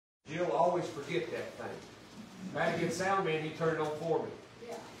will always forget that thing. If I had to get sound man, he turned it on for me.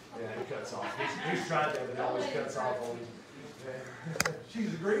 Yeah, he cuts off. He's tried that, but it always cuts off on him. Yeah.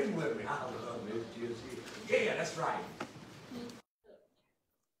 She's agreeing with me. I love Miss Jill. Yeah, that's right.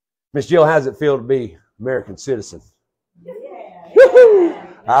 Miss Jill, how's it feel to be American citizen? Yeah.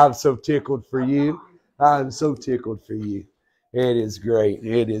 I'm so tickled for you. I'm so tickled for you. It is great.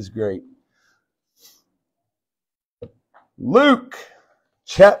 It is great. Luke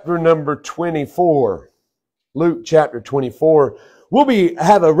chapter number 24. Luke chapter 24. We'll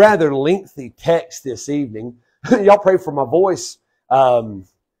have a rather lengthy text this evening. Y'all pray for my voice. I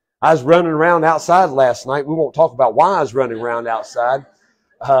was running around outside last night. We won't talk about why I was running around outside.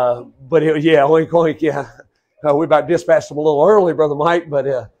 But yeah, we about dispatched them a little early, Brother Mike, but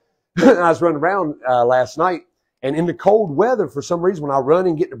I was running around last night. And in the cold weather, for some reason, when I run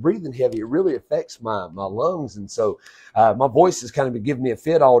and get to breathing heavy, it really affects my lungs. And so my voice has kind of been giving me a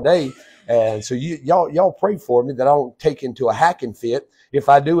fit all day. And so y'all pray for me that I don't take into a hacking fit. If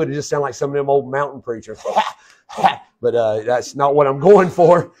I do, it'll just sound like some of them old mountain preachers. But that's not what I'm going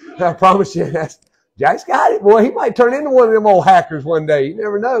for. I promise you. Jack's got it, boy. He might turn into one of them old hackers one day. You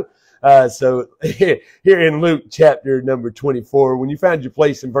never know. So here in Luke chapter number 24, when you found your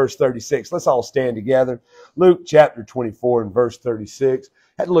place in verse 36, let's all stand together. Luke chapter 24 and verse 36.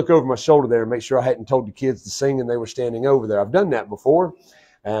 I had to look over my shoulder there and make sure I hadn't told the kids to sing and they were standing over there. I've done that before,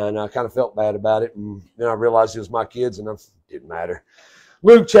 and I kind of felt bad about it. And then I realized it was my kids, and it didn't matter.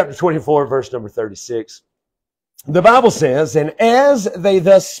 Luke chapter 24, verse number 36. The Bible says, "And as they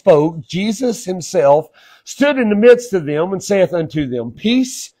thus spoke, Jesus himself stood in the midst of them and saith unto them,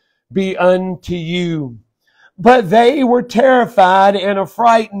 Peace be unto you. But they were terrified and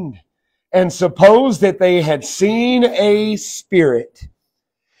affrighted, and supposed that they had seen a spirit.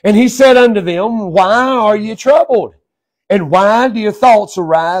 And he said unto them, Why are ye troubled? And why do your thoughts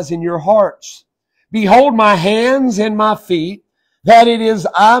arise in your hearts? Behold my hands and my feet, that it is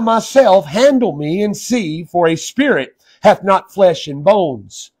I myself. Handle me and see, for a spirit hath not flesh and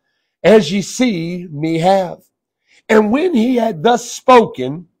bones, as ye see me have. And when he had thus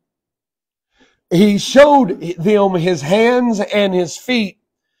spoken, he showed them his hands and his feet.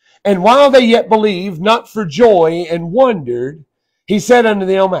 And while they yet believed not for joy and wondered, he said unto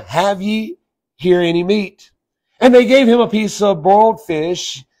them, Have ye here any meat? And they gave him a piece of broiled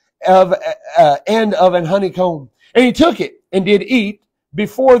fish and of an honeycomb. And he took it and did eat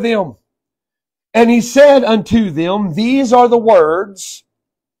before them. And he said unto them, These are the words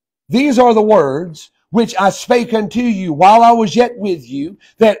which I spake unto you while I was yet with you,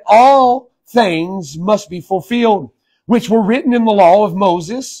 that all things must be fulfilled, which were written in the law of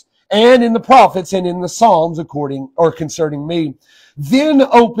Moses and in the prophets and in the Psalms concerning me. Then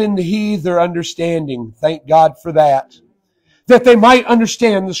opened he their understanding, thank God for that they might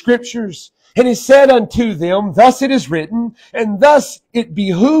understand the scriptures. And he said unto them, Thus it is written, and thus it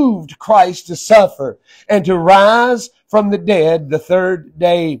behooved Christ to suffer and to rise from the dead the third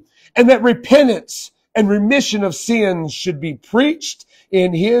day, and that repentance and remission of sins should be preached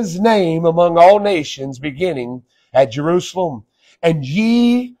in his name among all nations, beginning at Jerusalem. And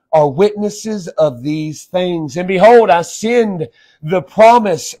ye are witnesses of these things. And behold, I send the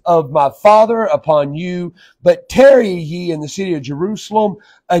promise of my Father upon you, but tarry ye in the city of Jerusalem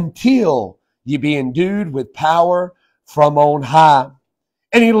until ye be endued with power from on high.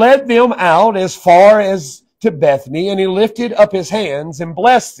 And he led them out as far as to Bethany, and he lifted up his hands and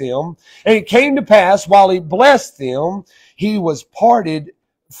blessed them. And it came to pass, while he blessed them, he was parted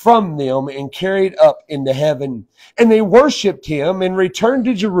from them and carried up into heaven. And they worshipped him and returned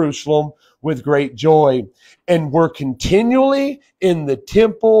to Jerusalem with great joy, and were continually in the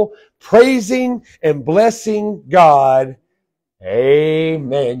temple praising and blessing God.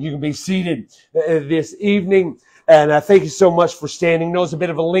 Amen. You can be seated this evening. And I thank you so much for standing. I know it's a bit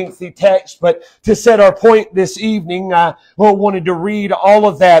of a lengthy text, but to set our point this evening, I wanted to read all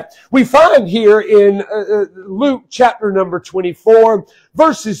of that. We find here in Luke chapter number 24,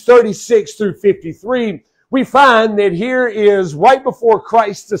 verses 36 through 53, we find that here is right before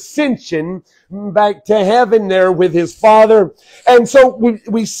Christ's ascension back to heaven there with his Father. And so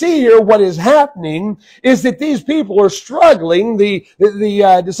we see here what is happening is that these people are struggling, the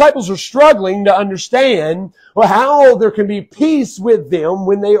disciples are struggling to understand how there can be peace with them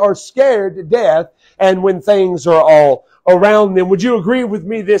when they are scared to death and when things are all around them. Would you agree with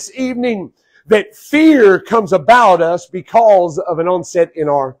me this evening that fear comes about us because of an onset in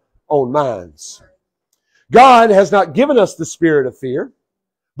our own minds? God has not given us the spirit of fear,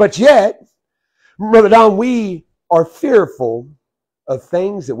 but yet, Brother Don, we are fearful of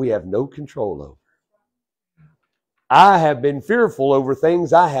things that we have no control over. I have been fearful over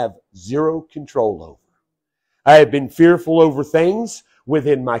things I have zero control over. I have been fearful over things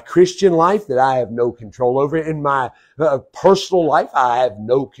within my Christian life that I have no control over. In my personal life, I have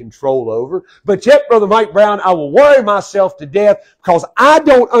no control over. But yet, Brother Mike Brown, I will worry myself to death because I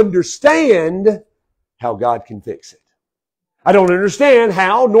don't understand how God can fix it. I don't understand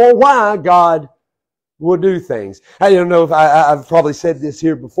how nor why God will do things. I don't know if I've probably said this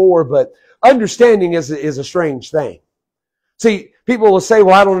here before, but understanding is a strange thing. See, people will say,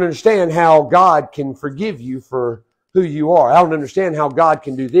 well, I don't understand how God can forgive you for who you are. I don't understand how God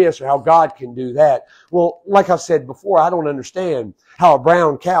can do this or how God can do that. Well, like I've said before, I don't understand how a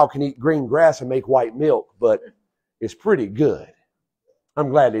brown cow can eat green grass and make white milk, but it's pretty good. I'm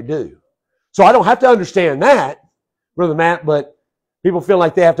glad they do. So I don't have to understand that, Brother Matt, but people feel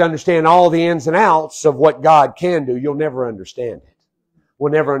like they have to understand all the ins and outs of what God can do. You'll never understand it.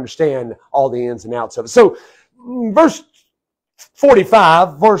 We'll never understand all the ins and outs of it. So, verse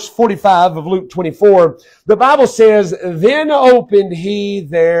 45 of Luke 24, the Bible says, then opened he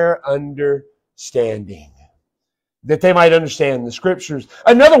their understanding, that they might understand the Scriptures.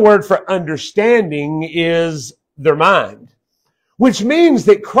 Another word for understanding is their mind, which means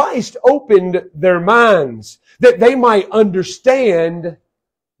that Christ opened their minds, that they might understand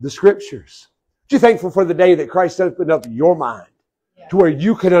the Scriptures. Aren't you thankful for the day that Christ opened up your mind to where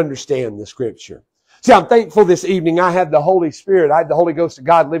you can understand the Scripture? See, I'm thankful this evening I have the Holy Spirit, I have the Holy Ghost of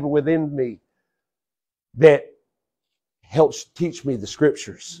God living within me that helps teach me the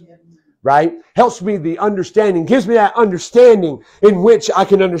Scriptures, right? Helps me the understanding, gives me that understanding in which I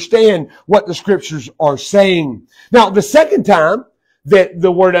can understand what the Scriptures are saying. Now, the second time that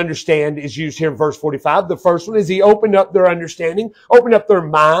the word understand is used here in verse 45, the first one is he opened up their understanding, opened up their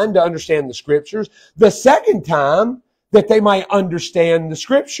mind to understand the Scriptures. The second time, that they might understand the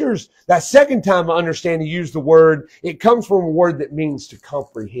Scriptures. That second time I understand he used the word, it comes from a word that means to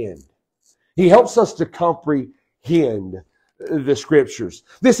comprehend. He helps us to comprehend the Scriptures.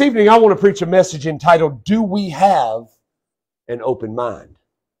 This evening I want to preach a message entitled, Do We Have an Open Mind?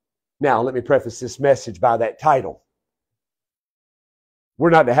 Now, let me preface this message by that title. We're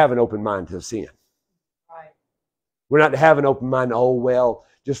not to have an open mind to sin. Right. We're not to have an open mind, oh, well,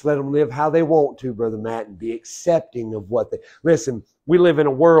 just let them live how they want to, Brother Matt, and be accepting of what they... Listen, we live in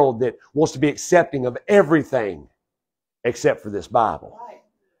a world that wants to be accepting of everything except for this Bible. Right.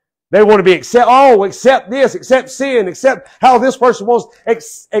 They want to be accept this, accept sin, accept how this person wants,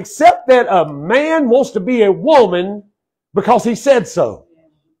 accept that a man wants to be a woman because he said so.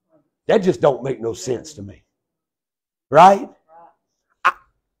 That just don't make no sense to me. Right?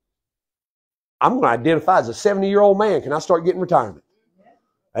 I'm going to identify as a 70-year-old man. Can I start getting retirement?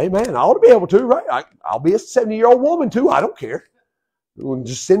 Amen. I ought to be able to, right? I'll be a 70-year-old woman too. I don't care.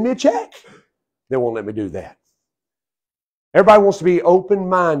 Just send me a check. They won't let me do that. Everybody wants to be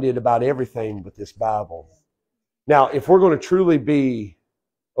open-minded about everything but this Bible. Now, if we're going to truly be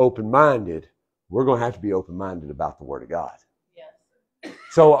open-minded, we're going to have to be open-minded about the Word of God. Yes.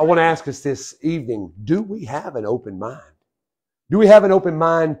 So I want to ask us this evening, do we have an open mind? Do we have an open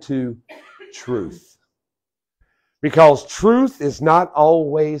mind to truth? Because truth is not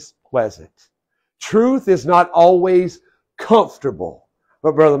always pleasant. Truth is not always comfortable.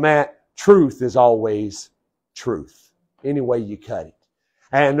 But Brother Matt, truth is always truth. Any way you cut it.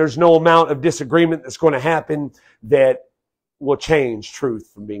 And there's no amount of disagreement that's going to happen that will change truth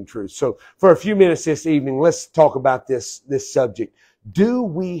from being truth. So for a few minutes this evening, let's talk about this subject. Do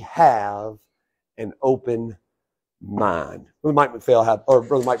we have an open mind? Brother Mike McPhail, or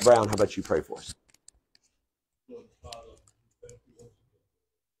Brother Mike Brown, how about you pray for us?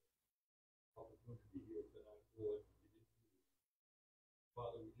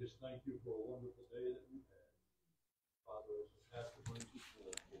 Father, we just thank you for a wonderful day that we've had. Father, as the pastor brings us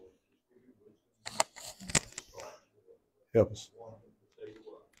forward, Lord, just give you wisdom. Help us.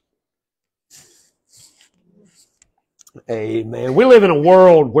 Amen. We live in a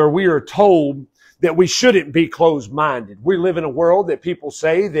world where we are told that we shouldn't be closed-minded. We live in a world that people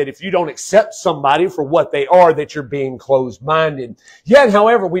say that if you don't accept somebody for what they are, that you're being closed-minded. Yet,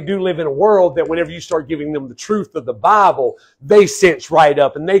 however, we do live in a world that whenever you start giving them the truth of the Bible, they cinch right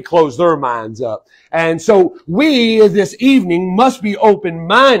up and they close their minds up. And so we, this evening, must be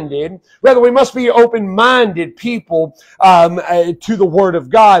open-minded. Rather, we must be open-minded people to the Word of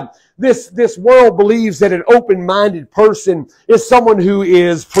God. This world believes that an open-minded person is someone who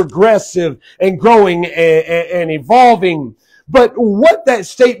is progressive and growing and evolving. But what that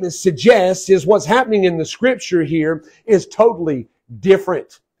statement suggests is what's happening in the Scripture here is totally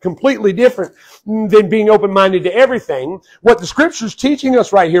different, completely different than being open-minded to everything. What the Scripture's teaching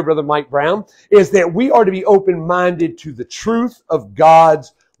us right here, Brother Mike Brown, is that we are to be open-minded to the truth of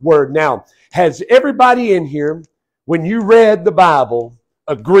God's Word. Now, has everybody in here, when you read the Bible,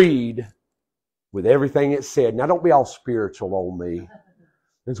 agreed with everything it said? Now, don't be all spiritual on me.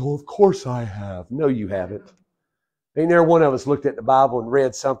 And so, of course I have. No, you haven't. Ain't there one of us looked at the Bible and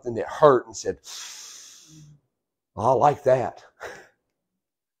read something that hurt and said, I like that.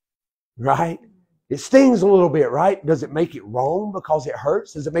 Right? It stings a little bit, right? Does it make it wrong because it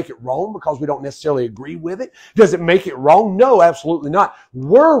hurts? Does it make it wrong because we don't necessarily agree with it? Does it make it wrong? No, absolutely not.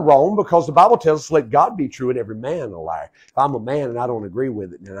 We're wrong because the Bible tells us, let God be true and every man a liar. If I'm a man and I don't agree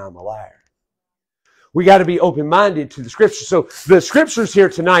with it, then I'm a liar. We got to be open-minded to the Scriptures. So the Scriptures here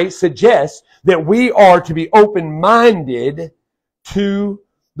tonight suggest that we are to be open-minded to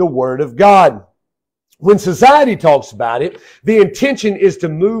the Word of God. When society talks about it, the intention is to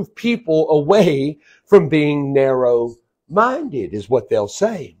move people away from being narrow-minded, is what they'll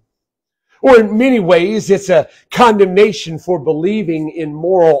say. Or in many ways, it's a condemnation for believing in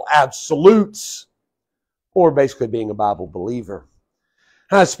moral absolutes, or basically being a Bible believer.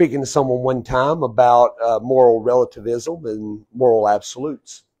 I was speaking to someone one time about moral relativism and moral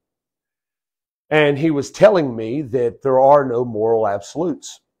absolutes. And he was telling me that there are no moral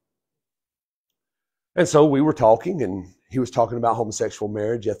absolutes. And so we were talking, and he was talking about homosexual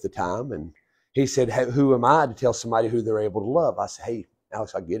marriage at the time. And he said, hey, who am I to tell somebody who they're able to love? I said, hey,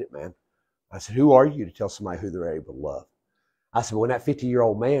 Alex, I get it, man. I said, who are you to tell somebody who they're able to love? I said, when that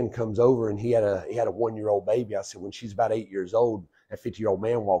 50-year-old man comes over and he had a 1-year-old baby, I said, when she's about 8 years old, that 50-year-old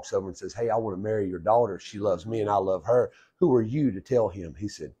man walks over and says, hey, I want to marry your daughter. She loves me and I love her. Who are you to tell him? He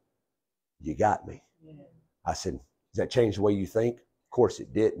said, you got me. Yeah. I said, does that change the way you think? Of course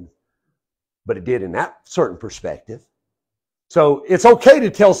it didn't. But it did in that certain perspective. So it's okay to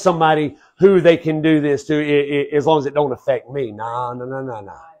tell somebody who they can do this to as long as it don't affect me. No.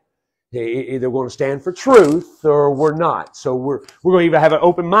 Either we're going to stand for truth or we're not. So we're going to either have an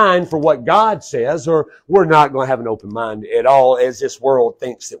open mind for what God says, or we're not going to have an open mind at all, as this world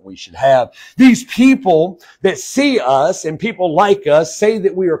thinks that we should have. These people that see us and people like us say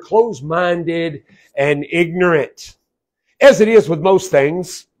that we are closed-minded and ignorant. As it is with most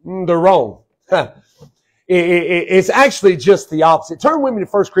things, they're wrong. It's actually just the opposite. Turn with me to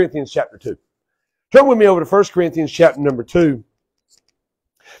 1 Corinthians chapter 2. Turn with me over to 1 Corinthians chapter number 2.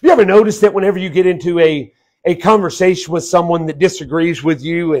 Have you ever noticed that whenever you get into a conversation with someone that disagrees with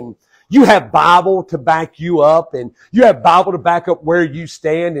you, and you have Bible to back you up, and you have Bible to back up where you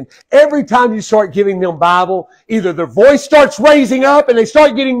stand, and every time you start giving them Bible, either their voice starts raising up and they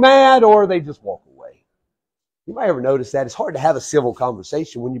start getting mad, or they just walk away. You might ever notice that? It's hard to have a civil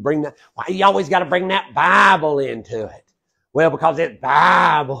conversation when you bring that. Why you always got to bring that Bible into it? Well, because that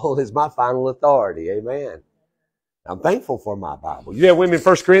Bible is my final authority. Amen. I'm thankful for my Bible. You there with me in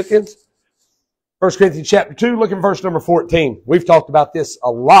 1 Corinthians? 1 Corinthians chapter 2, look at verse number 14. We've talked about this a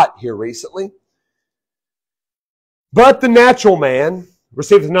lot here recently. But the natural man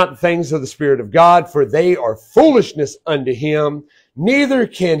receiveth not the things of the Spirit of God, for they are foolishness unto him. Neither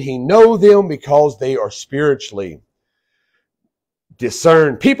can he know them, because they are spiritually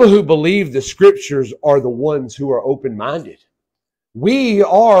discerned. People who believe the Scriptures are the ones who are open-minded. We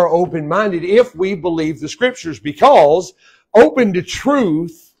are open-minded if we believe the Scriptures, because open to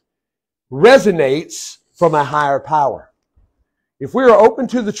truth resonates from a higher power. If we are open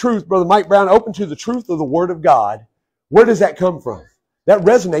to the truth, Brother Mike Brown, open to the truth of the Word of God, where does that come from? That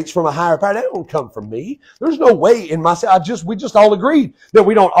resonates from a higher power. That don't come from me. There's no way in myself. We just all agreed that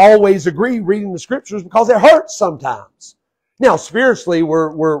we don't always agree reading the Scriptures because it hurts sometimes. Now, spiritually,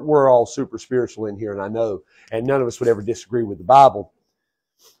 we're all super spiritual in here, and I know, and none of us would ever disagree with the Bible.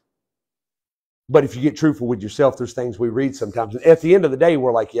 But if you get truthful with yourself, there's things we read sometimes. At the end of the day,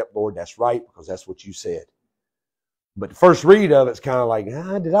 we're like, yep, Lord, that's right, because that's what you said. But the first read of it's kind of like,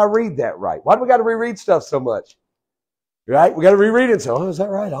 did I read that right? Why do we got to reread stuff so much? Right? We got to reread it. So, is that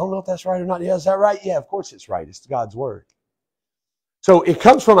right? I don't know if that's right or not. Yeah, is that right? Yeah, of course it's right. It's God's Word. So it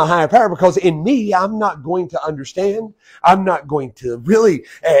comes from a higher power, because in me, I'm not going to understand. I'm not going to really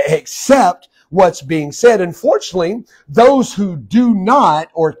accept what's being said. Unfortunately, those who do not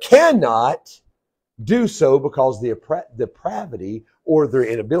or cannot do so because of the depravity or their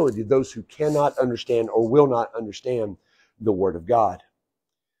inability, those who cannot understand or will not understand the Word of God.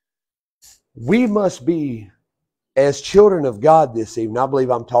 We must be, as children of God this evening, I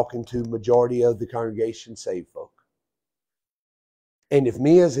believe I'm talking to the majority of the congregation, saved folk. And if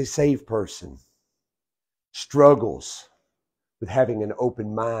me as a saved person struggles with having an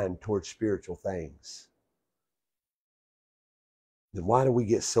open mind towards spiritual things, then why do we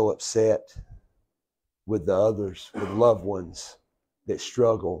get so upset with the others, with loved ones that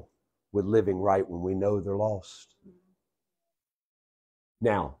struggle with living right when we know they're lost?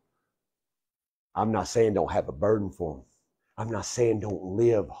 Now, I'm not saying don't have a burden for them. I'm not saying don't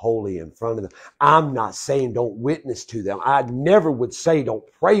live holy in front of them. I'm not saying don't witness to them. I never would say don't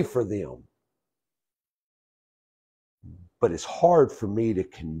pray for them. But it's hard for me to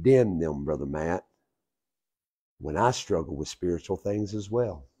condemn them, Brother Matt, when I struggle with spiritual things as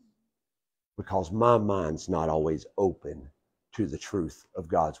well. Because my mind's not always open to the truth of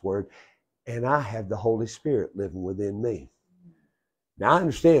God's Word. And I have the Holy Spirit living within me. Now, I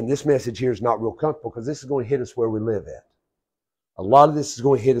understand this message here is not real comfortable because this is going to hit us where we live at. A lot of this is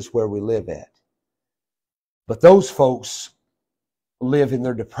going to hit us where we live at. But those folks live in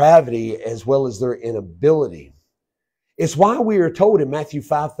their depravity as well as their inability. It's why we are told in Matthew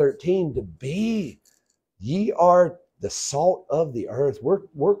 5:13 to be, ye are the salt of the earth.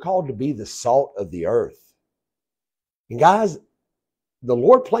 We're called to be the salt of the earth. And guys, the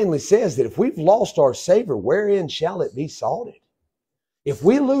Lord plainly says that if we've lost our savor, wherein shall it be salted? If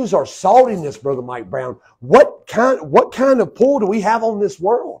we lose our saltiness, Brother Mike Brown, what kind of pull do we have on this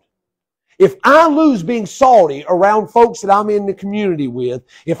world? If I lose being salty around folks that I'm in the community with,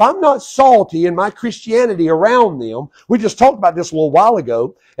 if I'm not salty in my Christianity around them, we just talked about this a little while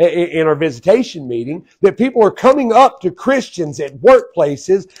ago in our visitation meeting, that people are coming up to Christians at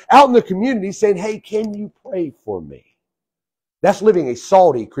workplaces, out in the community saying, hey, can you pray for me? That's living a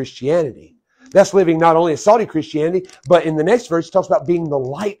salty Christianity. That's living not only a salty Christianity, but in the next verse, it talks about being the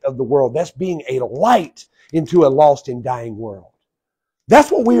light of the world. That's being a light into a lost and dying world. That's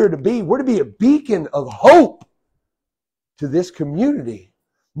what we are to be. We're to be a beacon of hope to this community.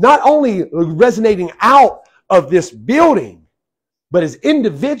 Not only resonating out of this building, but as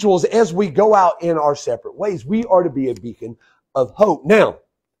individuals as we go out in our separate ways. We are to be a beacon of hope. Now,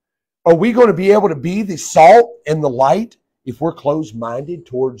 are we going to be able to be the salt and the light if we're closed-minded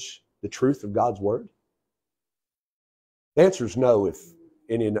towards the truth of God's Word? The answer is no if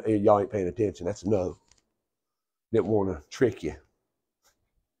any of y'all ain't paying attention. That's no. Didn't want to trick you.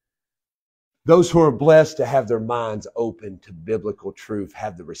 Those who are blessed to have their minds open to biblical truth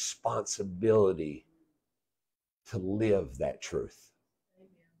have the responsibility to live that truth.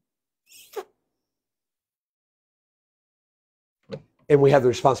 And we have the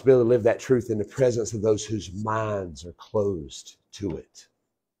responsibility to live that truth in the presence of those whose minds are closed to it.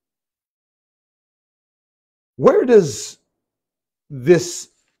 Where does this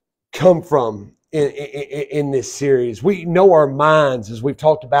come from in this series? We know our minds, as we've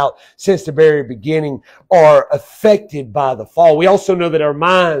talked about since the very beginning, are affected by the fall. We also know that our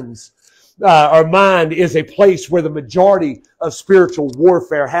mind is a place where the majority of spiritual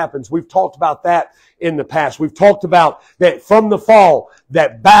warfare happens. We've talked about that in the past. We've talked about that from the fall,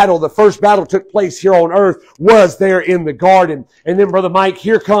 that battle, the first battle took place here on earth was there in the garden. And then, Brother Mike,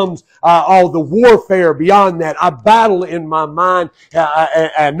 here comes all the warfare beyond that. I battle in my mind.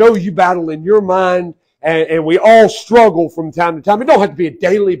 I know you battle in your mind. And we all struggle from time to time. It don't have to be a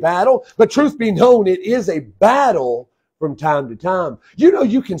daily battle, but truth be known, it is a battle from time to time. You know,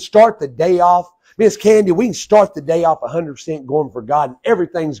 you can start the day off. Miss Candy, we can start the day off 100% going for God and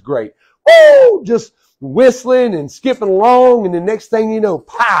everything's great. Oh, just whistling and skipping along, and the next thing you know,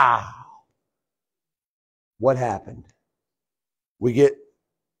 pow! What happened? We get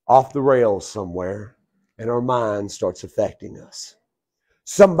off the rails somewhere, and our mind starts affecting us.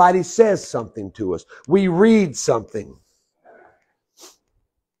 Somebody says something to us. We read something,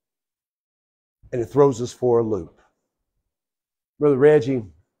 and it throws us for a loop. Brother Reggie,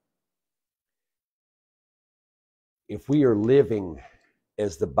 if we are living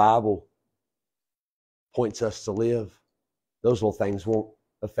as the Bible points us to live, those little things won't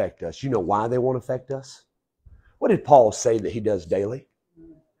affect us. You know why they won't affect us? What did Paul say that he does daily?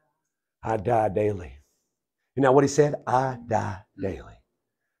 I die daily. You know what he said? I die daily.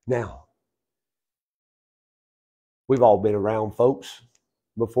 Now, we've all been around folks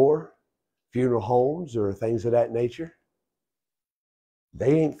before, funeral homes or things of that nature.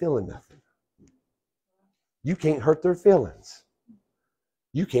 They ain't feeling nothing. You can't hurt their feelings.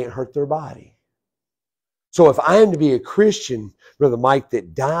 You can't hurt their body. So if I am to be a Christian, Brother Mike,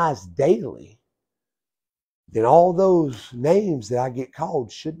 that dies daily, then all those names that I get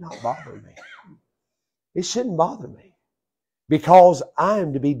called should not bother me. It shouldn't bother me because I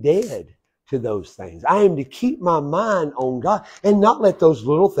am to be dead to those things. I am to keep my mind on God and not let those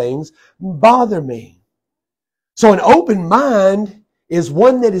little things bother me. So an open mind is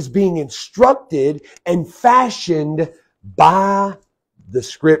one that is being instructed and fashioned by the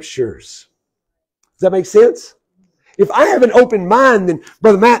Scriptures. Does that make sense? If I have an open mind, then,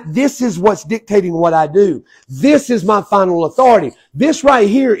 Brother Matt, this is what's dictating what I do. This is my final authority. This right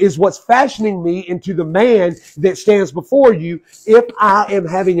here is what's fashioning me into the man that stands before you if I am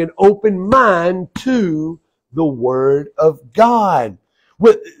having an open mind to the Word of God.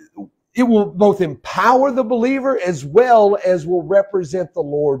 It will both empower the believer as well as will represent the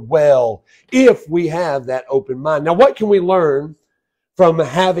Lord well if we have that open mind. Now, what can we learn from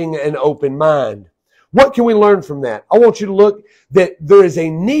having an open mind? What can we learn from that? I want you to look that there is a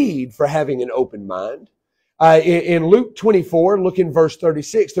need for having an open mind. In Luke 24, look in verse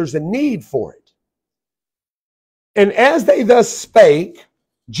 36, there's a need for it. And as they thus spake,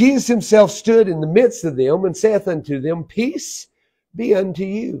 Jesus himself stood in the midst of them and saith unto them, Peace be unto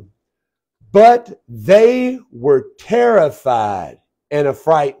you. But they were terrified and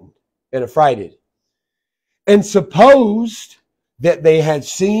affrighted, and supposed that they had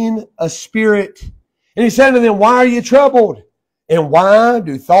seen a spirit. And he said to them, Why are you troubled? And why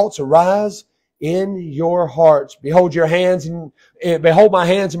do thoughts arise in your hearts? Behold your hands and behold my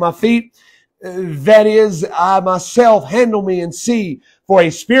hands and my feet. That is, I myself, handle me and see. For a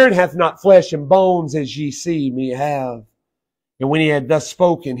spirit hath not flesh and bones, as ye see me have. And when he had thus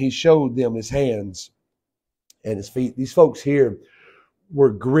spoken, he showed them his hands and his feet. These folks here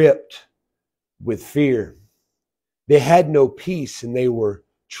were gripped with fear. They had no peace and they were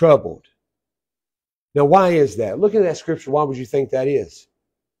troubled. Now, why is that? Look at that scripture. Why would you think that is?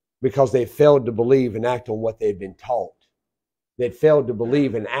 Because they failed to believe and act on what they had been taught. They'd failed to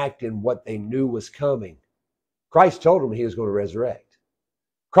believe and act in what they knew was coming. Christ told them he was going to resurrect.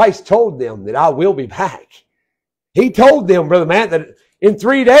 Christ told them that I will be back. He told them, Brother Matt, that in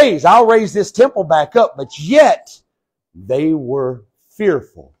 3 days I'll raise this temple back up. But yet they were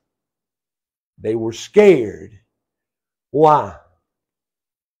fearful. They were scared. Why?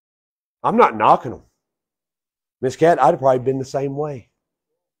 I'm not knocking them. Miss Cat, I'd have probably been the same way.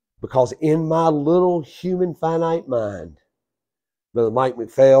 Because in my little human finite mind, Brother Mike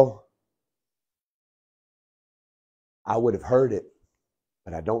McPhail, I would have heard it,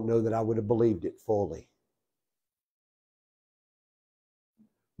 but I don't know that I would have believed it fully.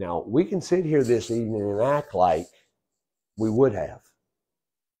 Now, we can sit here this evening and act like we would have.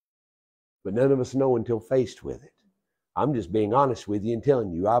 But none of us know until faced with it. I'm just being honest with you and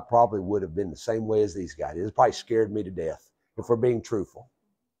telling you, I probably would have been the same way as these guys. It probably scared me to death, if we're being truthful.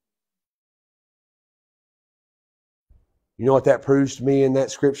 You know what that proves to me in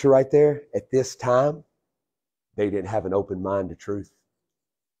that scripture right there? At this time, they didn't have an open mind to truth.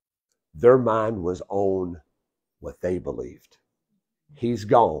 Their mind was on what they believed. He's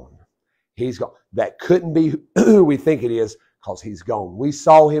gone. He's gone. That couldn't be who we think it is because he's gone. We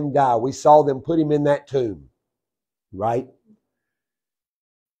saw him die. We saw them put him in that tomb. Right?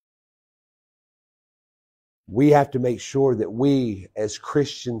 We have to make sure that we as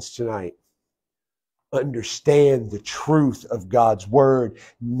Christians tonight understand the truth of God's word,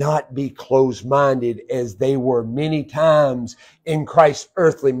 not be closed-minded as they were many times in Christ's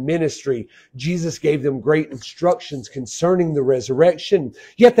earthly ministry. Jesus gave them great instructions concerning the resurrection,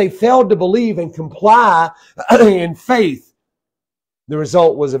 yet they failed to believe and comply in faith. The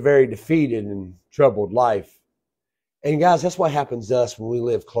result was a very defeated and troubled life. And guys, that's what happens to us when we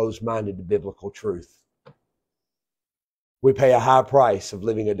live closed-minded to biblical truth. We pay a high price of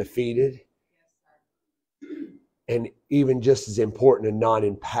living a defeated and even just as important, a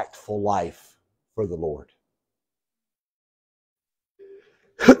non-impactful life for the Lord.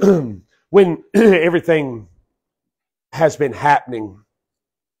 When everything has been happening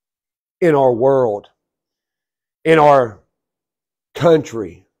in our world, in our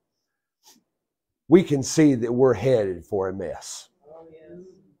country, we can see that we're headed for a mess.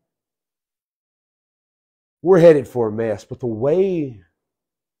 We're headed for a mess, but the way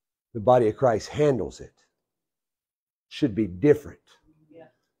the body of Christ handles it should be different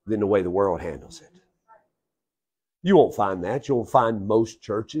than the way the world handles it. You won't find that. You won't find most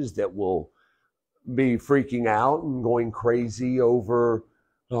churches that will be freaking out and going crazy over,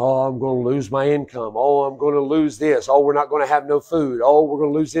 oh, I'm going to lose my income. Oh, I'm going to lose this. Oh, we're not going to have no food. Oh, we're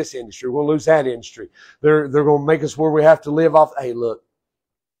going to lose this industry. We're going to lose that industry. They're going to make us where we have to live off. Hey, look,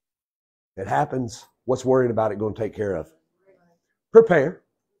 it happens. What's worrying about it going to take care of? Prepare.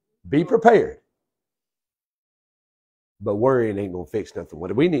 Be prepared. But worrying ain't going to fix nothing.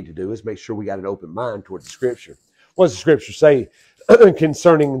 What we need to do is make sure we got an open mind toward the Scripture. What does the Scripture say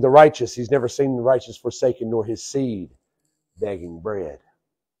concerning the righteous? He's never seen the righteous forsaken, nor his seed begging bread.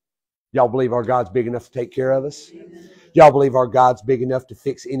 Y'all believe our God's big enough to take care of us? Y'all believe our God's big enough to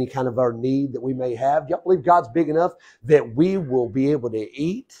fix any kind of our need that we may have? Y'all believe God's big enough that we will be able to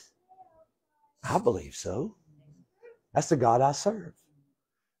eat? I believe so. That's the God I serve.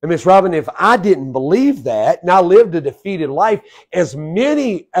 And Miss Robin, if I didn't believe that, and I lived a defeated life, as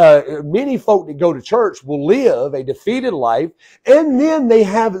many folk that go to church will live a defeated life, and then they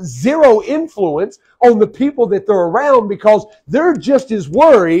have zero influence on the people that they're around because they're just as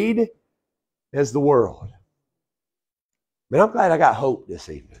worried as the world. Man, I'm glad I got hope this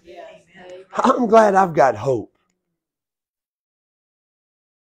evening. I'm glad I've got hope.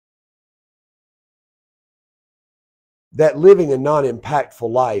 That living a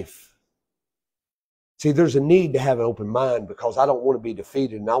non-impactful life. See, there's a need to have an open mind because I don't want to be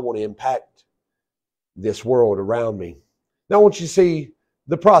defeated and I want to impact this world around me. Now I want you to see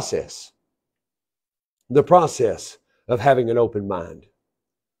the process. The process of having an open mind.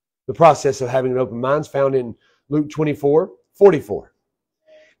 The process of having an open mind is found in Luke 24:44.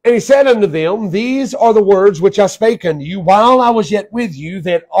 And he said unto them, These are the words which I spake unto you while I was yet with you,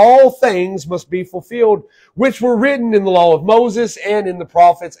 that all things must be fulfilled, which were written in the law of Moses and in the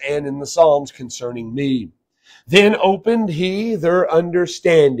prophets and in the Psalms concerning me. Then opened he their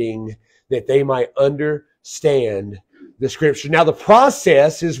understanding, that they might understand the Scripture. Now the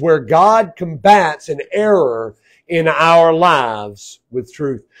process is where God combats an error in our lives with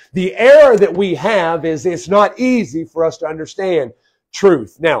truth. The error that we have is it's not easy for us to understand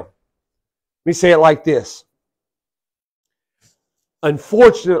truth. Now, let me say it like this.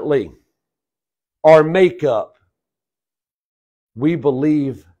 Unfortunately, our makeup, we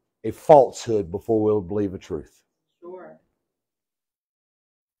believe a falsehood before we'll believe a truth. Sure.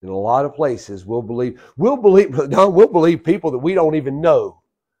 In a lot of places, we'll believe people that we don't even know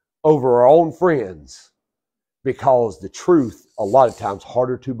over our own friends because the truth, a lot of times,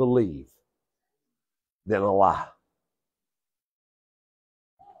 harder to believe than a lie.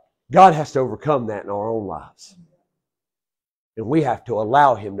 God has to overcome that in our own lives. And we have to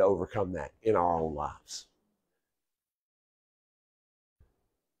allow Him to overcome that in our own lives.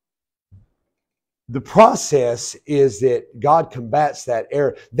 The process is that God combats that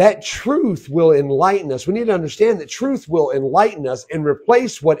error. That truth will enlighten us. We need to understand that truth will enlighten us and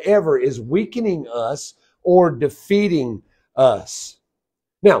replace whatever is weakening us or defeating us.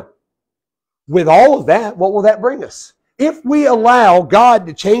 Now, with all of that, what will that bring us? If we allow God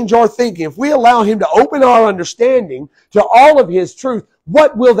to change our thinking, if we allow Him to open our understanding to all of His truth,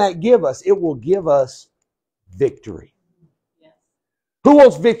 what will that give us? It will give us victory. Yes. Who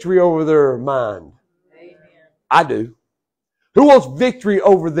wants victory over their mind? Amen. I do. Who wants victory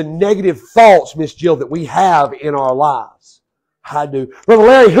over the negative thoughts, Miss Jill, that we have in our lives? I do. Brother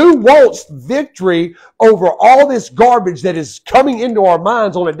Larry, who wants victory over all this garbage that is coming into our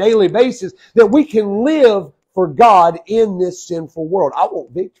minds on a daily basis that we can live for God in this sinful world? I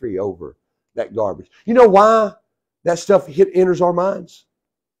want victory over that garbage. You know why that stuff enters our minds?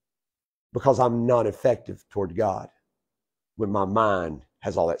 Because I'm not effective toward God when my mind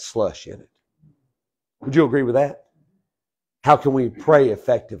has all that slush in it. Would you agree with that? How can we pray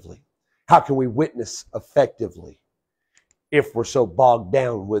effectively? How can we witness effectively if we're so bogged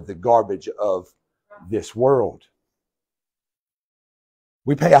down with the garbage of this world?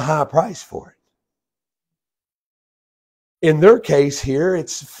 We pay a high price for it. In their case here,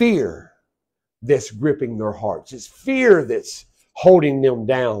 it's fear that's gripping their hearts. It's fear that's holding them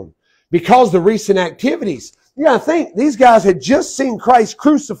down. Because the recent activities, you gotta think, these guys had just seen Christ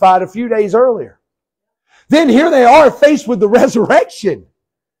crucified a few days earlier. Then here they are faced with the resurrection.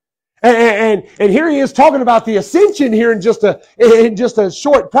 And here he is talking about the ascension here in just a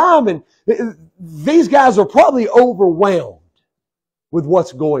short time. And these guys are probably overwhelmed with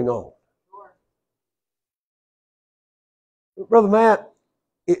what's going on. Brother Matt,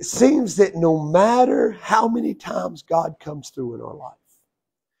 it seems that no matter how many times God comes through in our life,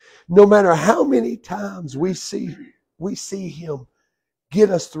 no matter how many times we see Him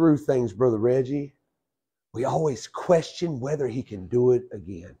get us through things, Brother Reggie, we always question whether He can do it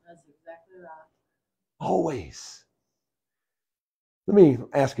again. That's exactly right. Always. Let me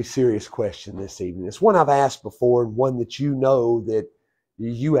ask a serious question this evening. It's one I've asked before and one that you know that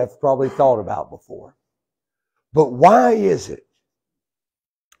you have probably thought about before. But why is it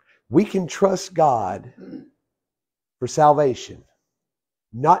we can trust God for salvation,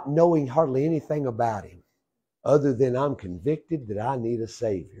 not knowing hardly anything about Him, other than I'm convicted that I need a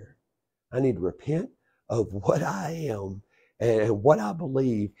Savior? I need to repent of what I am and what I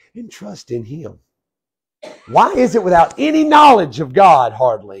believe and trust in Him. Why is it without any knowledge of God,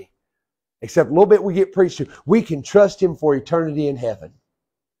 hardly, except a little bit we get preached to, we can trust Him for eternity in heaven?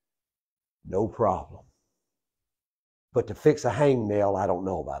 No problem. But to fix a hangnail, I don't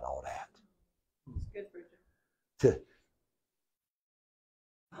know about all that. It's good,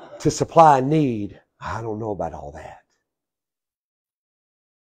 preacher. To supply a need, I don't know about all that.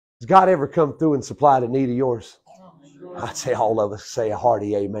 Has God ever come through and supplied a need of yours? I'd say all of us say a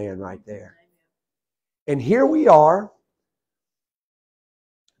hearty amen right there. And here we are,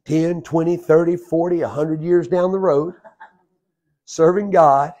 10, 20, 30, 40, 100 years down the road, serving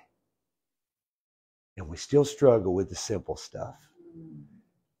God, and we still struggle with the simple stuff.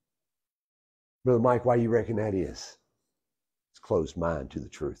 Brother Mike, why you reckon that is? It's closed mind to the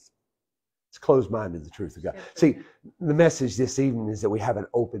truth. It's closed mind to the truth of God. See, the message this evening is that we have an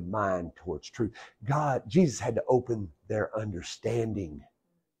open mind towards truth. Jesus had to open their understanding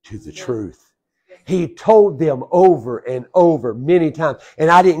to the truth. He told them over and over many times. And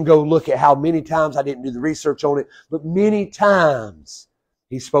I didn't go look at how many times, I didn't do the research on it, but many times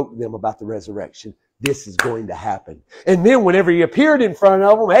He spoke to them about the resurrection. This is going to happen. And then whenever He appeared in front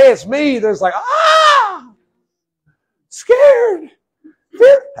of them, hey, it's me, there's like, scared.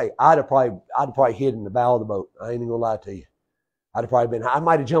 Hey, I'd have probably hid in the bow of the boat. I ain't even gonna lie to you. I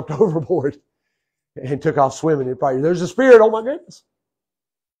might have jumped overboard and took off swimming. There's a spirit, oh my goodness.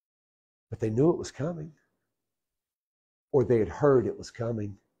 But they knew it was coming. Or they had heard it was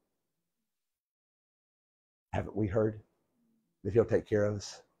coming. Haven't we heard that He'll take care of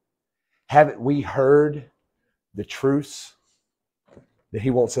us? Haven't we heard the truths that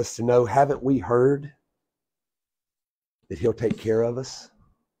He wants us to know? Haven't we heard that He'll take care of us?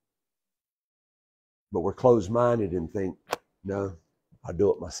 But we're closed-minded and think, no, I'll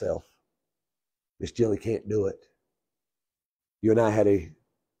do it myself. Miss Jilly can't do it. You and I had a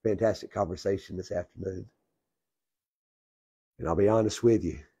fantastic conversation this afternoon. And I'll be honest with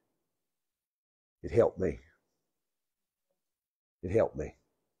you, it helped me. It helped me.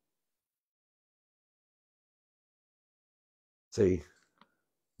 See,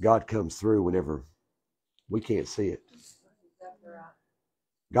 God comes through whenever we can't see it.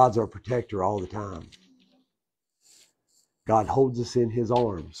 God's our protector all the time. God holds us in His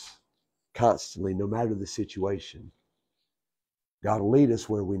arms constantly, no matter the situation. God will lead us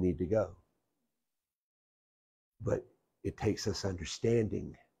where we need to go. But it takes us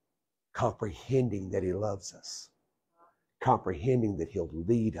understanding, comprehending that He loves us, comprehending that He'll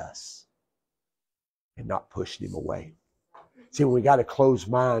lead us, and not pushing Him away. See, when we got a closed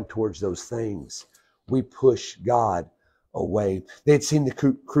mind towards those things, we push God away. They had seen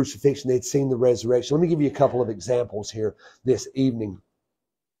the crucifixion. They had seen the resurrection. Let me give you a couple of examples here this evening.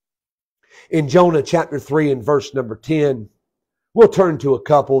 In Jonah chapter 3 and verse number 10, we'll turn to a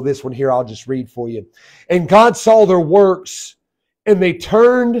couple. This one here I'll just read for you. And God saw their works, and they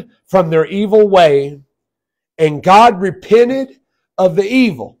turned from their evil way, and God repented of the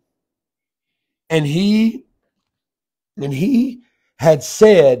evil. And he had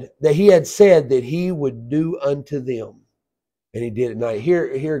said that He would do unto them. And He did it. Now,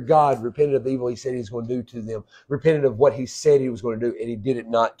 here God repented of the evil He said He was going to do to them. Repented of what He said He was going to do, and He did it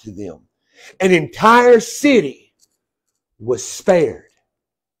not to them. An entire city was spared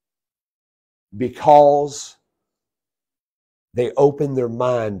because they opened their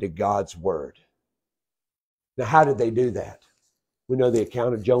mind to God's word. Now, how did they do that? We know the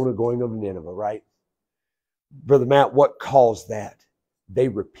account of Jonah going over to Nineveh, right? Brother Matt, what caused that? They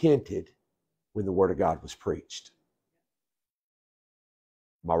repented when the word of God was preached.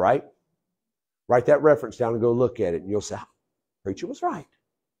 Am I right? Write that reference down and go look at it, and you'll say, preacher was right.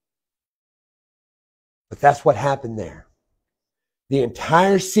 But that's what happened there. The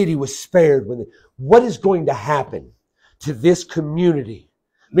entire city was spared. What is going to happen to this community,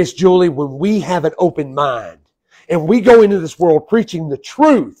 Miss Julie, when we have an open mind and we go into this world preaching the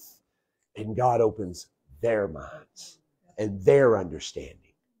truth, and God opens their minds and their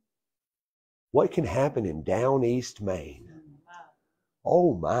understanding? What can happen in down East Maine?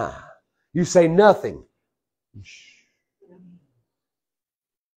 Oh my. You say nothing.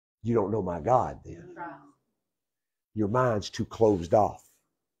 You don't know my God then. Your mind's too closed off.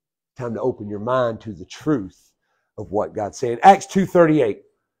 Time to open your mind to the truth of what God's saying. Acts 2:38.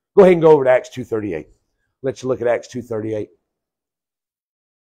 Go ahead and go over to Acts 2:38. Let's look at Acts 2:38.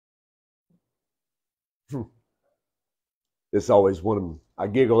 This is always one of them. I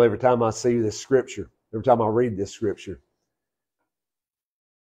giggle every time I see this scripture. Every time I read this scripture.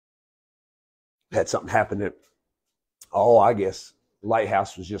 Had something happen at, I guess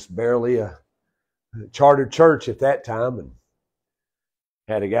Lighthouse was just barely a chartered church at that time, and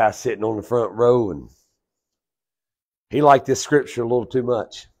had a guy sitting on the front row, and he liked this scripture a little too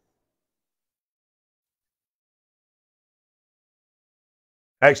much.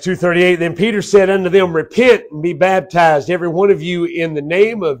 Acts 2:38, then Peter said unto them, repent and be baptized, every one of you, in the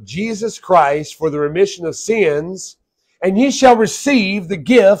name of Jesus Christ for the remission of sins, and ye shall receive the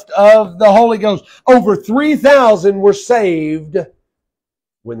gift of the Holy Ghost. Over 3,000 were saved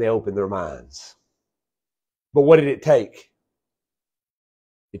when they opened their minds. But what did it take?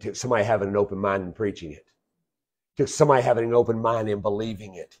 It took somebody having an open mind and preaching it. It took somebody having an open mind and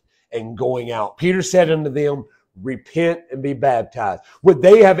believing it and going out. Peter said unto them, repent and be baptized. Would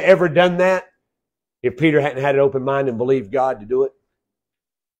they have ever done that if Peter hadn't had an open mind and believed God to do it?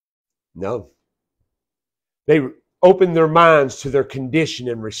 No. They opened their minds to their condition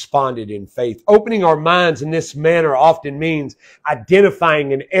and responded in faith. Opening our minds in this manner often means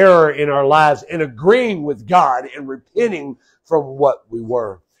identifying an error in our lives and agreeing with God and repenting from what we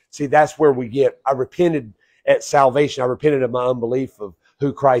were. See, that's where we get, I repented at salvation. I repented of my unbelief of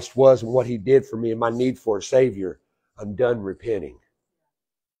who Christ was and what He did for me and my need for a Savior. I'm done repenting.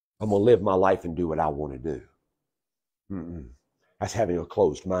 I'm going to live my life and do what I want to do. That's having a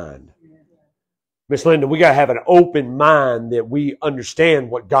closed mind. Miss Linda, we got to have an open mind that we understand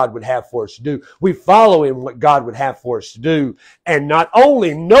what God would have for us to do. We follow Him what God would have for us to do. And not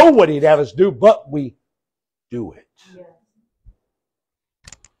only know what He'd have us do, but we do it. Yeah.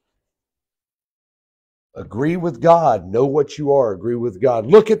 Agree with God. Know what you are. Agree with God.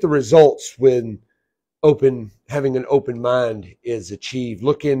 Look at the results when having an open mind is achieved.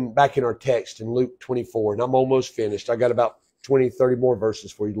 Look back in our text in Luke 24, and I'm almost finished. I got about 20, 30 more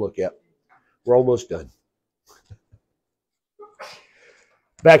verses for you to look at. We're almost done.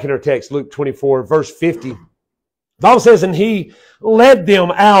 Back in our text, Luke 24, verse 50. The Bible says, and He led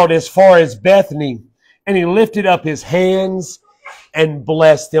them out as far as Bethany, and He lifted up His hands and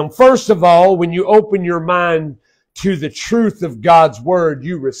blessed them. First of all, when you open your mind to the truth of God's Word,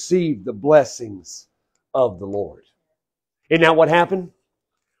 you receive the blessings of the Lord. Isn't that what happened?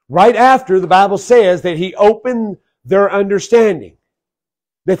 Right after, the Bible says that He opened their understanding,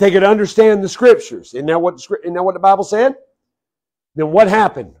 that they could understand the Scriptures. Isn't that what the Bible said? Then what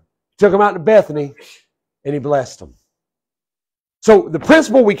happened? He took them out to Bethany and He blessed them. So the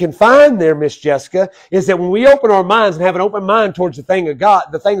principle we can find there, Miss Jessica, is that when we open our minds and have an open mind towards the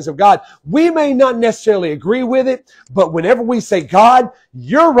things of God, we may not necessarily agree with it, but whenever we say, God,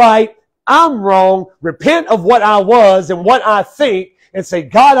 you're right, I'm wrong, repent of what I was and what I think, and say,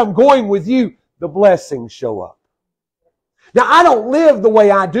 God, I'm going with you, the blessings show up. Now, I don't live the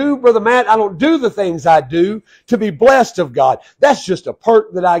way I do, Brother Matt. I don't do the things I do to be blessed of God. That's just a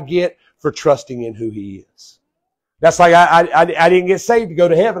perk that I get for trusting in who He is. That's like I didn't get saved to go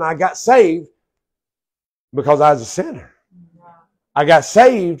to heaven. I got saved because I was a sinner. I got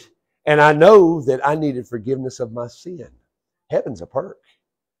saved and I know that I needed forgiveness of my sin. Heaven's a perk.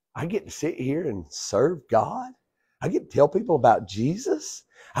 I get to sit here and serve God. I get to tell people about Jesus.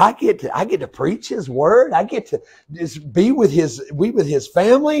 I get to preach His Word. I get to just be with His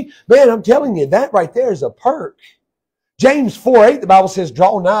family. Man, I'm telling you, that right there is a perk. James 4:8, the Bible says,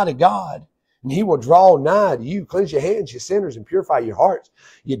 draw nigh to God, and He will draw nigh to you. Cleanse your hands, you sinners, and purify your hearts,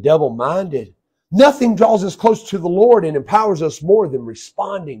 you double-minded. Nothing draws us close to the Lord and empowers us more than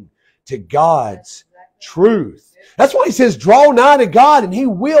responding to God's truth. That's why He says, draw nigh to God, and He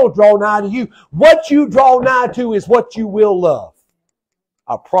will draw nigh to you. What you draw nigh to is what you will love.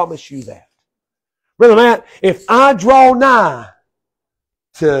 I promise you that. Brother Matt, if I draw nigh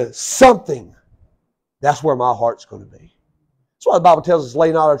to something, that's where my heart's going to be. That's why the Bible tells us,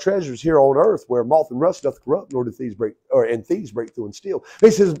 lay not our treasures here on earth, where moth and rust doth corrupt, nor do thieves break through and steal.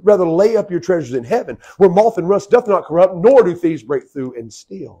 He says, rather lay up your treasures in heaven, where moth and rust doth not corrupt, nor do thieves break through and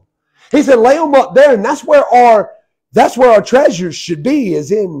steal. He said, lay them up there, and that's where our treasures should be,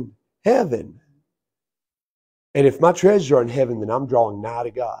 is in heaven. And if my treasures are in heaven, then I'm drawing nigh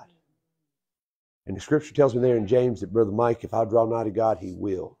to God. And the Scripture tells me there in James that, Brother Mike, if I draw nigh to God, He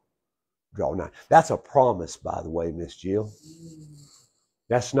will draw nigh. That's a promise, by the way, Miss Jill.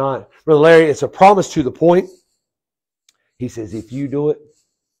 That's not, Brother Larry, it's a promise to the point. He says, if you do it,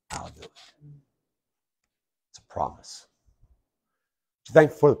 I'll do it. It's a promise. You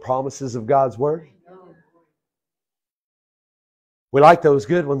thankful for the promises of God's Word? We like those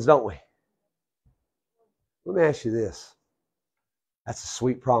good ones, don't we? Let me ask you this. That's a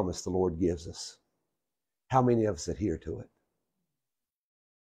sweet promise the Lord gives us. How many of us adhere to it?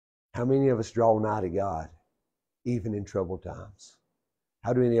 How many of us draw nigh to God, even in troubled times?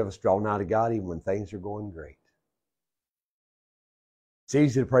 How do many of us draw nigh to God even when things are going great? It's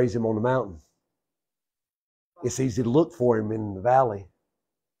easy to praise Him on the mountain. It's easy to look for Him in the valley.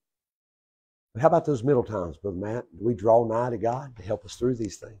 But how about those middle times, Brother Matt? Do we draw nigh to God to help us through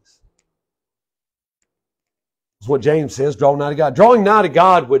these things? That's what James says, draw nigh to God. Drawing nigh to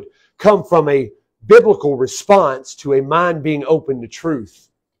God would come from a biblical response to a mind being open to truth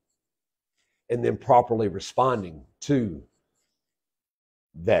and then properly responding to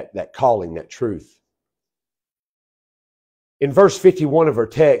that calling, that truth. In verse 51 of our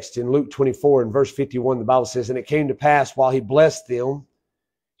text, in Luke 24, in verse 51, the Bible says, "And it came to pass, while he blessed them,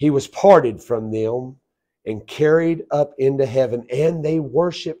 he was parted from them and carried up into heaven, and they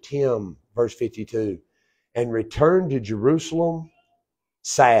worshiped him," verse 52, "and returned to Jerusalem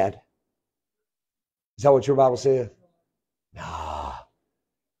sad." Is that what your Bible said? Nah.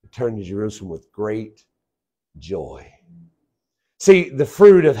 Returned to Jerusalem with great joy. See, the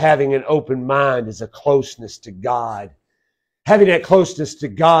fruit of having an open mind is a closeness to God. Having that closeness to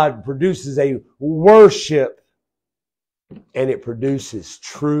God produces a worship, and it produces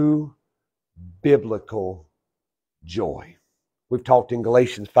true biblical joy. We've talked in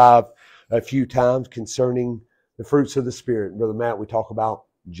Galatians 5 a few times concerning the fruits of the Spirit. Brother Matt, we talk about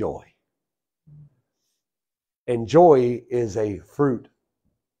joy. And joy is a fruit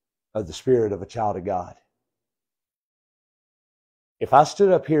of the Spirit of a child of God. If I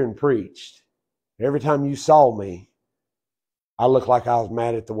stood up here and preached, every time you saw me, I looked like I was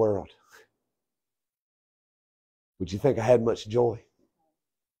mad at the world, would you think I had much joy?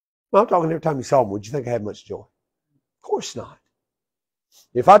 Well, I'm talking every time you saw me, would you think I had much joy? Of course not.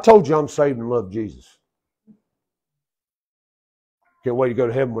 If I told you I'm saved and love Jesus, can't wait to go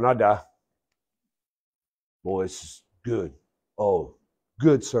to heaven when I die. Boy, it's good. Oh,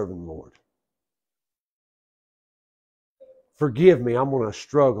 good serving the Lord. Forgive me, I'm going to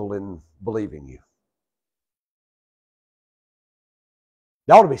struggle in believing you.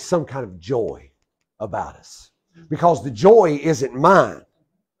 There ought to be some kind of joy about us, because the joy isn't mine.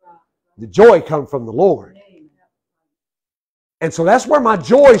 The joy comes from the Lord. And so that's where my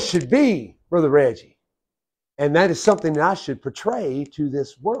joy should be, Brother Reggie. And that is something that I should portray to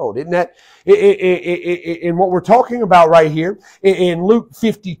this world. Isn't that in what we're talking about right here? In Luke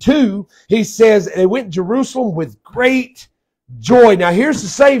 52, he says they went to Jerusalem with great joy. Now here's the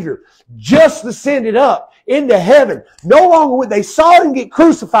Savior, just ascended up into heaven. No longer would they saw him get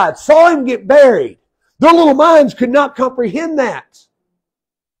crucified, saw him get buried. Their little minds could not comprehend that.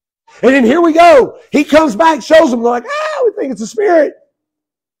 And then here we go. He comes back, shows them, they're like, we think it's a spirit.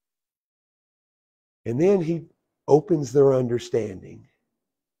 And then he opens their understanding.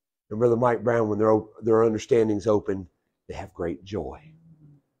 And Brother Mike Brown, when their understanding's open, they have great joy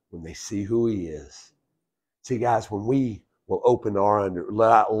when they see who he is. See, guys, when we will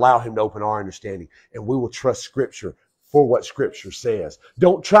allow him to open our understanding, and we will trust Scripture for what Scripture says.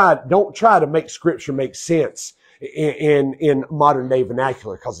 Don't try to make Scripture make sense in modern day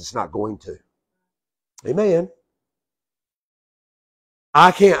vernacular, because it's not going to. Amen.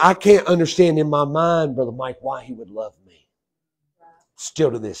 I can't understand in my mind, Brother Mike, why he would love me.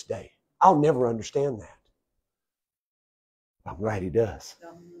 Still to this day. I'll never understand that. I'm glad he does.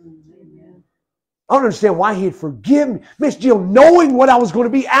 I don't understand why he'd forgive me. Miss Jill, knowing what I was going to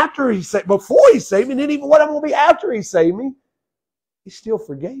be after he saved, before he saved me, and then even what I'm going to be after he saved me, he still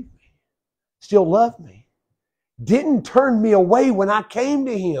forgave me. Still loved me. Didn't turn me away when I came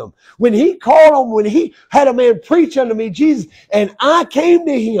to him. When he called on, when he had a man preach unto me, Jesus, and I came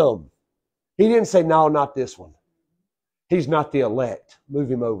to him, he didn't say, no, not this one. He's not the elect.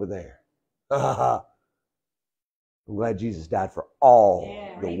 Move him over there. I'm glad Jesus died for all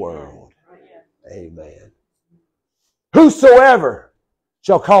the world. Amen. Whosoever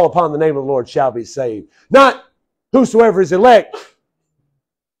shall call upon the name of the Lord shall be saved. Not whosoever is elect.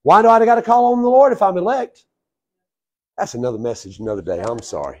 Why do I got to call on the Lord if I'm elect? That's another message another day. I'm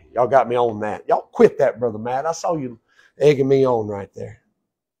sorry. Y'all got me on that. Y'all quit that, Brother Matt. I saw you egging me on right there.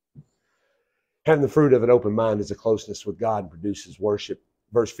 Having the fruit of an open mind is a closeness with God and produces worship.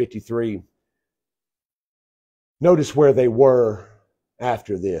 Verse 53. Notice where they were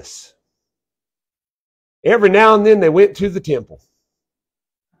after this. Every now and then they went to the temple.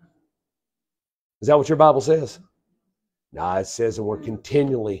 Is that what your Bible says? No, it says that we're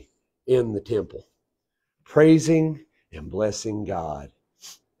continually in the temple, praising and blessing God.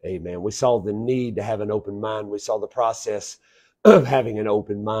 Amen. We saw the need to have an open mind. We saw the process of having an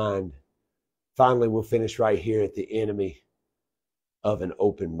open mind. Finally, we'll finish right here at the enemy of an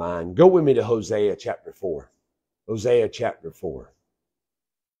open mind. Go with me to Hosea chapter 4. Hosea chapter 4.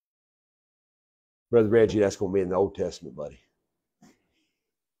 Brother Reggie, that's going to be in the Old Testament, buddy.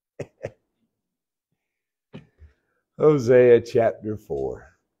 Hosea chapter 4.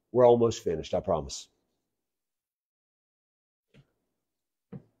 We're almost finished, I promise.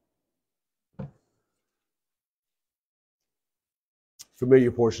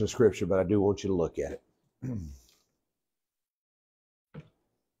 Familiar portion of Scripture, but I do want you to look at it.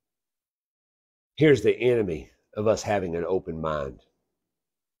 Here's the enemy of us having an open mind.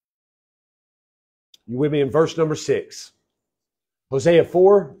 You with me in verse number 6? Hosea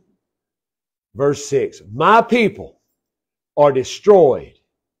 4, verse 6. My people are destroyed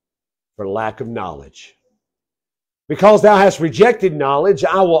for lack of knowledge. Because thou hast rejected knowledge,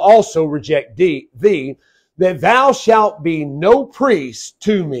 I will also reject thee, that thou shalt be no priest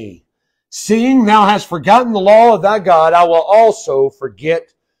to me. Seeing thou hast forgotten the law of thy God, I will also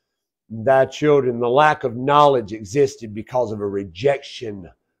forget thy children. The lack of knowledge existed because of a rejection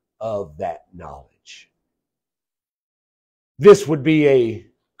of that knowledge. This would be a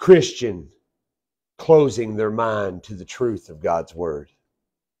Christian closing their mind to the truth of God's Word.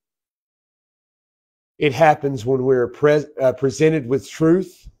 It happens when we're presented with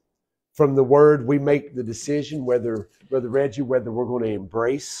truth from the Word. We make the decision, whether, Brother Reggie, whether we're going to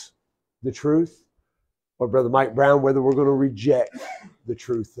embrace the truth, or Brother Mike Brown, whether we're going to reject the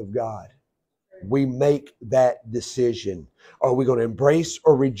truth of God. We make that decision. Are we going to embrace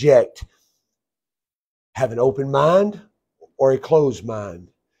or reject? Have an open mind or a closed mind?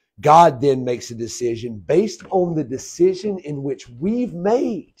 God then makes a decision based on the decision in which we've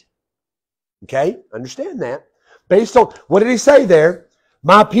made. Okay? Understand that. Based on, what did he say there?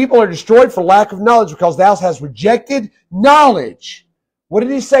 My people are destroyed for lack of knowledge because thou hast rejected knowledge. What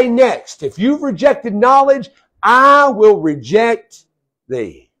did he say next? If you've rejected knowledge, I will reject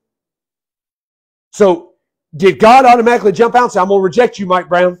thee. So, did God automatically jump out and say, I'm going to reject you, Mike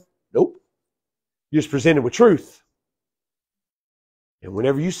Brown? Nope. You're just presented with truth. And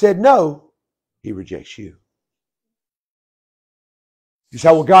whenever you said no, He rejects you. You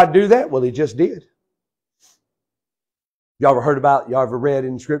say, will God do that? Well, He just did. Y'all ever read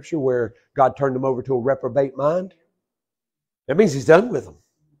in Scripture where God turned them over to a reprobate mind? That means He's done with them.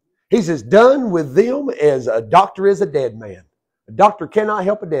 He's as done with them as a doctor is a dead man. A doctor cannot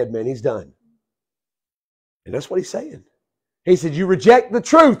help a dead man. He's done. And that's what He's saying. He said, you reject the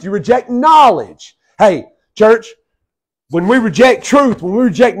truth. You reject knowledge. Hey, church, when we reject truth, when we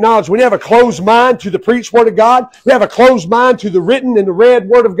reject knowledge, when we have a closed mind to the preached Word of God, we have a closed mind to the written and the read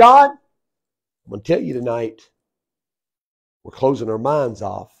Word of God, I'm going to tell you tonight, we're closing our minds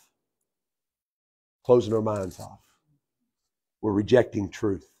off. Closing our minds off. We're rejecting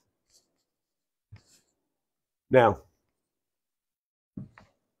truth. Now,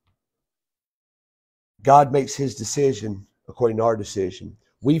 God makes His decision according to our decision.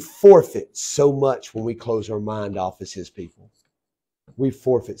 We forfeit so much when we close our mind off as His people. We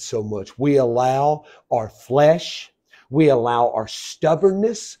forfeit so much. We allow our flesh, we allow our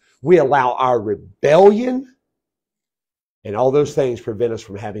stubbornness, we allow our rebellion, and all those things prevent us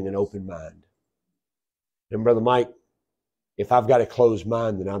from having an open mind. And Brother Mike, if I've got a closed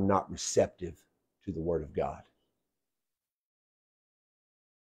mind, then I'm not receptive to the Word of God.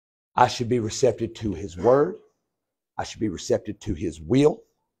 I should be receptive to His Word. I should be receptive to His will.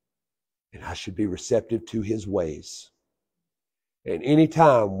 And I should be receptive to His ways. And any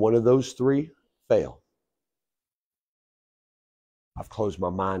time one of those three fail, I've closed my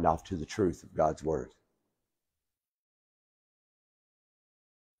mind off to the truth of God's Word.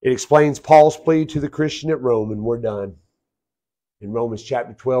 It explains Paul's plea to the Christian at Rome, and we're done. In Romans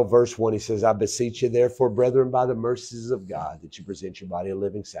chapter 12, verse 1, he says, I beseech you therefore, brethren, by the mercies of God, that you present your body a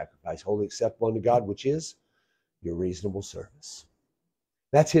living sacrifice, wholly acceptable unto God, which is your reasonable service.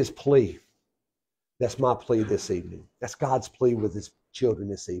 That's his plea. That's my plea this evening. That's God's plea with His children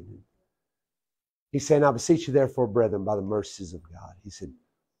this evening. He's saying, I beseech you therefore, brethren, by the mercies of God. He said,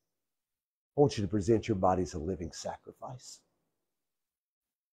 I want you to present your bodies a living sacrifice.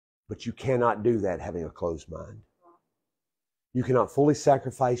 But you cannot do that having a closed mind. You cannot fully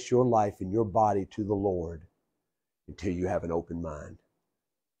sacrifice your life and your body to the Lord until you have an open mind.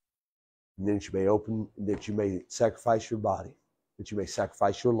 And then you may sacrifice your body, that you may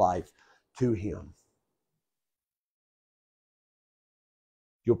sacrifice your life to Him.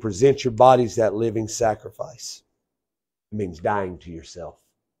 You'll present your bodies that living sacrifice. It means dying to yourself,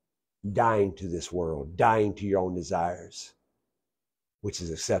 dying to this world, dying to your own desires, which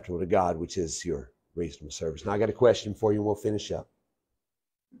is acceptable to God, which is your reasonable service. Now I got a question for you and we'll finish up.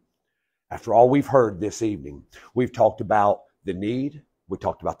 After all we've heard this evening, we've talked about the need, we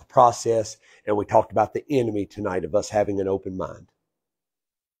talked about the process, and we talked about the enemy tonight of us having an open mind.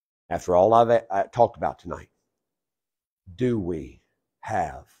 After all I talked about tonight, do we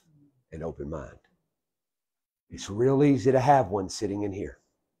have an open mind? It's real easy to have one sitting in here.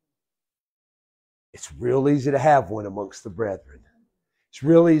 It's real easy to have one amongst the brethren. It's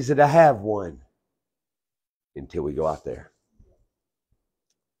real easy to have one until we go out there.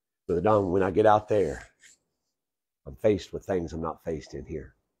 Brother Don, when I get out there, I'm faced with things I'm not faced in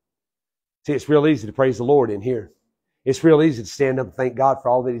here. See, it's real easy to praise the Lord in here. It's real easy to stand up and thank God for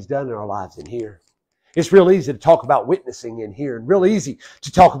all that He's done in our lives in here. It's real easy to talk about witnessing in here, and real easy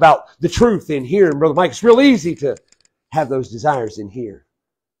to talk about the truth in here. And Brother Mike, it's real easy to have those desires in here.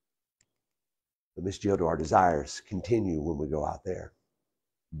 But Miss Jill, do our desires continue when we go out there?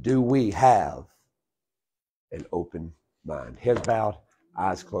 Do we have an open mind? Heads bowed,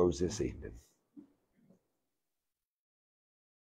 eyes closed this evening.